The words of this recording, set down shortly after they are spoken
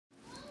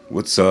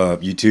What's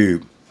up,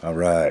 YouTube? All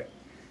right,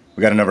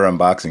 we got another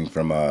unboxing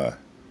from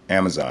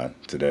Amazon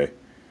today,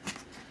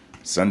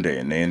 Sunday,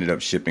 and they ended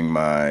up shipping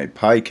my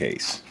Pi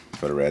case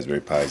for the Raspberry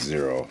Pi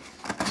Zero.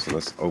 So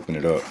let's open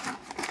it up.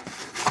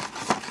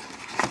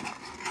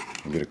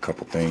 We'll get a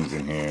couple things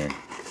in here.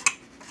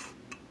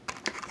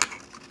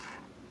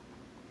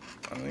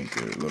 I think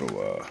they're a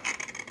little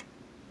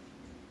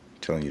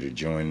telling you to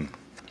join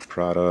the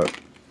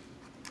product.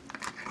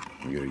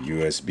 You get a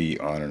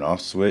USB on and off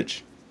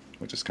switch,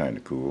 which is kind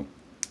of cool.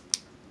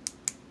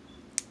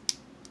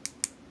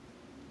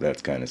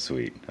 That's kind of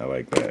sweet. I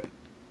like that.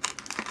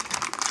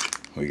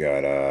 We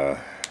got a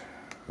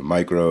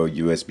micro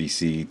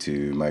USB-C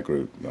to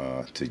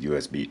to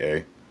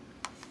USB-A,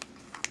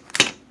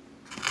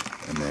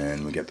 and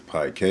then we got the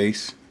Pi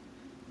case.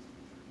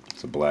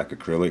 It's a black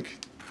acrylic,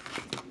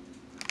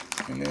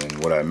 and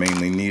then what I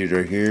mainly needed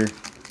right here.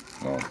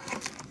 Well,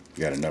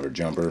 we got another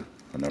jumper,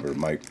 another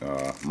micro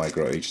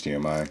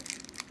HDMI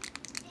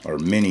or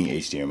mini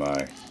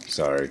HDMI.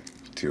 Sorry,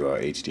 to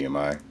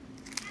HDMI.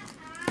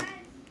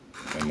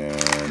 And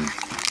then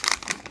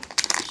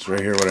just right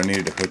here what I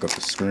needed to hook up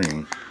the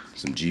screen.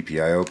 Some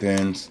GPio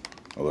pins,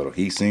 a little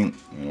heatsink,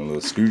 and a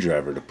little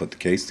screwdriver to put the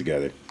case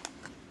together.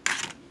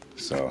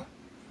 So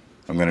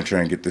I'm going to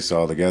try and get this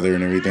all together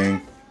and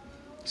everything,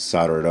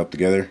 solder it up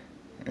together,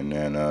 and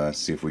then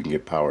see if we can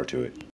get power to it.